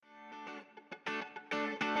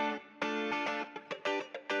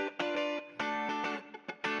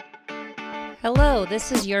Hello,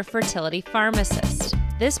 this is your fertility pharmacist.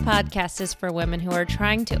 This podcast is for women who are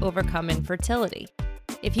trying to overcome infertility.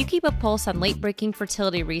 If you keep a pulse on late-breaking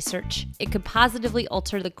fertility research, it could positively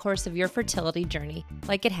alter the course of your fertility journey,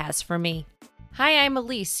 like it has for me. Hi, I'm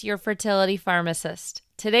Elise, your fertility pharmacist.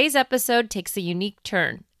 Today's episode takes a unique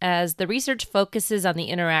turn, as the research focuses on the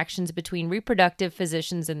interactions between reproductive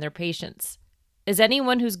physicians and their patients. As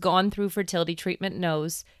anyone who's gone through fertility treatment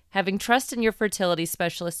knows, having trust in your fertility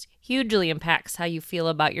specialist hugely impacts how you feel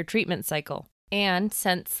about your treatment cycle. And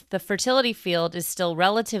since the fertility field is still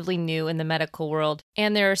relatively new in the medical world,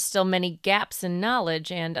 and there are still many gaps in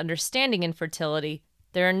knowledge and understanding in fertility,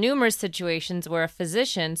 there are numerous situations where a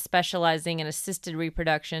physician specializing in assisted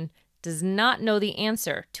reproduction does not know the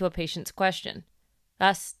answer to a patient's question.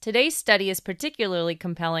 Thus, today's study is particularly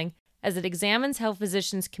compelling as it examines how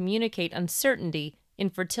physicians communicate uncertainty in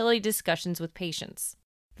fertility discussions with patients.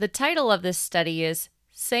 The title of this study is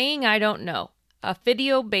Saying I Don't Know, a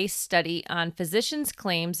video-based study on physicians'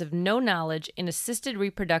 claims of no knowledge in assisted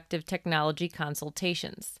reproductive technology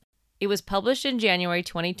consultations. It was published in January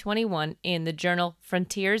 2021 in the journal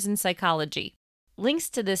Frontiers in Psychology. Links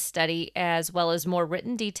to this study, as well as more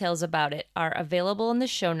written details about it, are available in the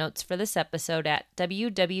show notes for this episode at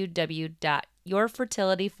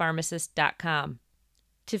www.yourfertilitypharmacist.com.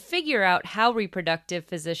 To figure out how reproductive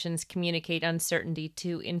physicians communicate uncertainty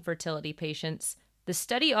to infertility patients, the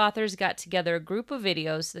study authors got together a group of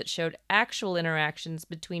videos that showed actual interactions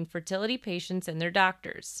between fertility patients and their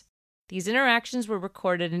doctors. These interactions were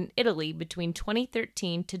recorded in Italy between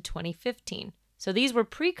 2013 to 2015. So these were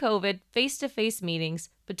pre-COVID, face-to-face meetings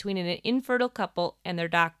between an infertile couple and their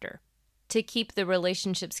doctor. To keep the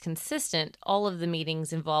relationships consistent, all of the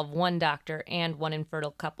meetings involve one doctor and one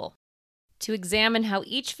infertile couple. To examine how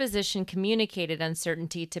each physician communicated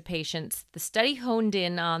uncertainty to patients, the study honed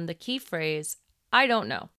in on the key phrase, I don't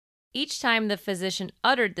know. Each time the physician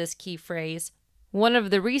uttered this key phrase, one of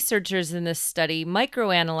the researchers in this study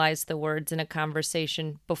microanalyzed the words in a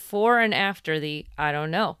conversation before and after the I don't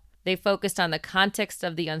know. They focused on the context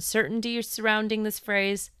of the uncertainty surrounding this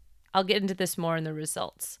phrase. I'll get into this more in the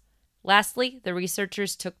results. Lastly, the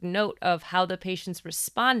researchers took note of how the patients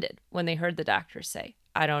responded when they heard the doctor say,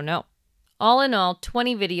 I don't know. All in all,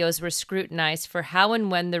 20 videos were scrutinized for how and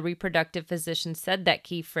when the reproductive physician said that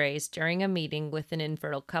key phrase during a meeting with an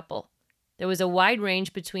infertile couple. There was a wide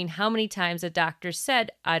range between how many times a doctor said,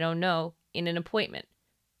 I don't know, in an appointment.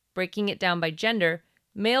 Breaking it down by gender,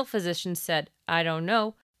 male physicians said, I don't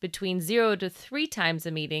know, between 0 to 3 times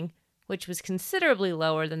a meeting, which was considerably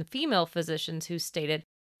lower than female physicians who stated,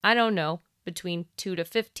 I don't know, between 2 to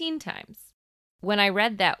 15 times. When I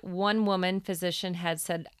read that one woman physician had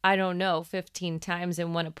said, I don't know, 15 times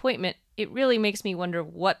in one appointment, it really makes me wonder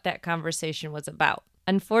what that conversation was about.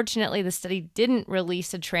 Unfortunately, the study didn't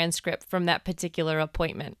release a transcript from that particular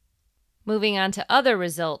appointment. Moving on to other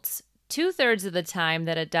results, 2/3 of the time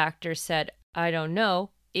that a doctor said, I don't know,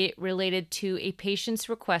 it related to a patient's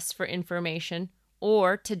request for information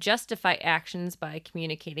or to justify actions by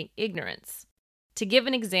communicating ignorance. To give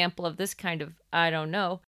an example of this kind of I don't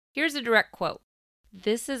know, here's a direct quote.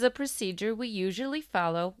 This is a procedure we usually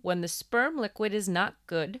follow when the sperm liquid is not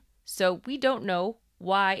good, so we don't know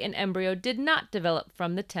why an embryo did not develop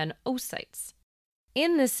from the 10 oocytes.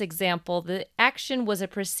 In this example, the action was a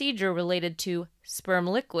procedure related to sperm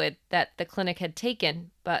liquid that the clinic had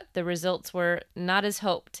taken, but the results were not as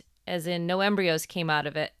hoped, as in no embryos came out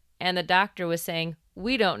of it, and the doctor was saying,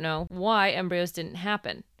 we don't know why embryos didn't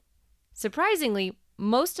happen. Surprisingly,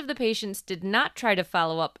 most of the patients did not try to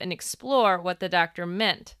follow up and explore what the doctor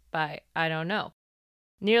meant by I don't know.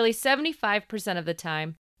 Nearly 75% of the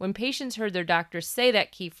time, when patients heard their doctor say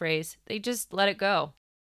that key phrase, they just let it go.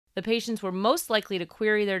 The patients were most likely to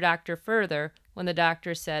query their doctor further when the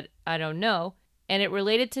doctor said, I don't know, and it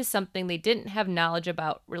related to something they didn't have knowledge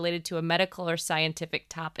about related to a medical or scientific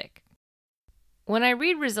topic. When I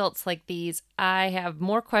read results like these, I have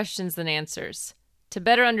more questions than answers. To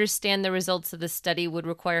better understand the results of the study would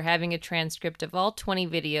require having a transcript of all 20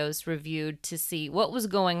 videos reviewed to see what was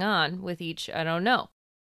going on with each I don't know.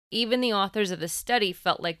 Even the authors of the study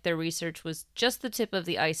felt like their research was just the tip of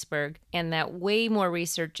the iceberg and that way more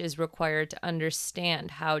research is required to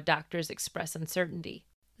understand how doctors express uncertainty.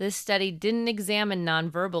 This study didn't examine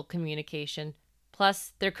nonverbal communication.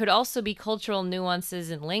 Plus, there could also be cultural nuances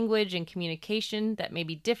in language and communication that may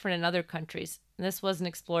be different in other countries, and this wasn't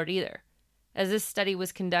explored either. As this study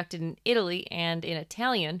was conducted in Italy and in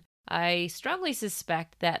Italian, I strongly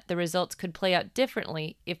suspect that the results could play out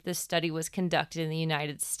differently if this study was conducted in the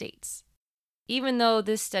United States. Even though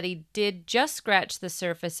this study did just scratch the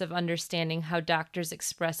surface of understanding how doctors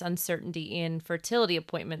express uncertainty in fertility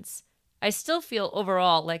appointments, I still feel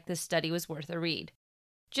overall like this study was worth a read.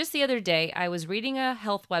 Just the other day, I was reading a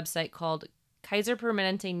health website called Kaiser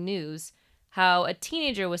Permanente News how a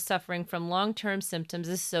teenager was suffering from long-term symptoms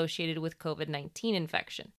associated with COVID-19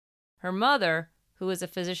 infection. Her mother, who is a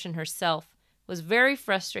physician herself, was very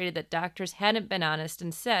frustrated that doctors hadn't been honest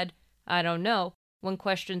and said, "I don't know," when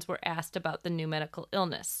questions were asked about the new medical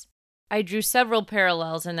illness. I drew several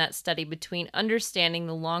parallels in that study between understanding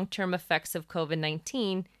the long-term effects of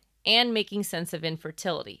COVID-19 and making sense of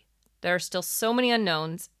infertility. There are still so many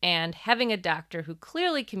unknowns, and having a doctor who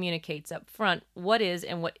clearly communicates up front what is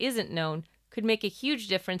and what isn't known could make a huge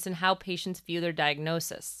difference in how patients view their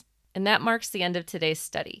diagnosis. And that marks the end of today's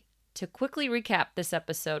study. To quickly recap this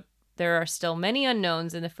episode, there are still many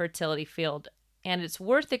unknowns in the fertility field, and it's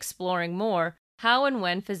worth exploring more how and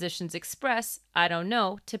when physicians express, "I don't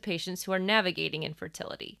know," to patients who are navigating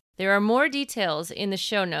infertility. There are more details in the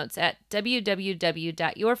show notes at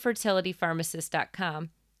www.yourfertilitypharmacist.com,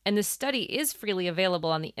 and the study is freely available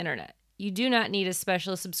on the internet. You do not need a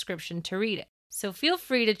special subscription to read it, so feel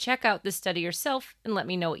free to check out the study yourself and let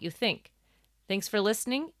me know what you think. Thanks for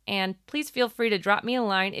listening, and please feel free to drop me a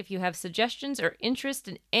line if you have suggestions or interest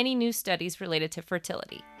in any new studies related to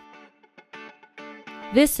fertility.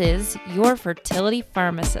 This is Your Fertility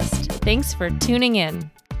Pharmacist. Thanks for tuning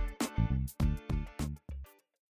in.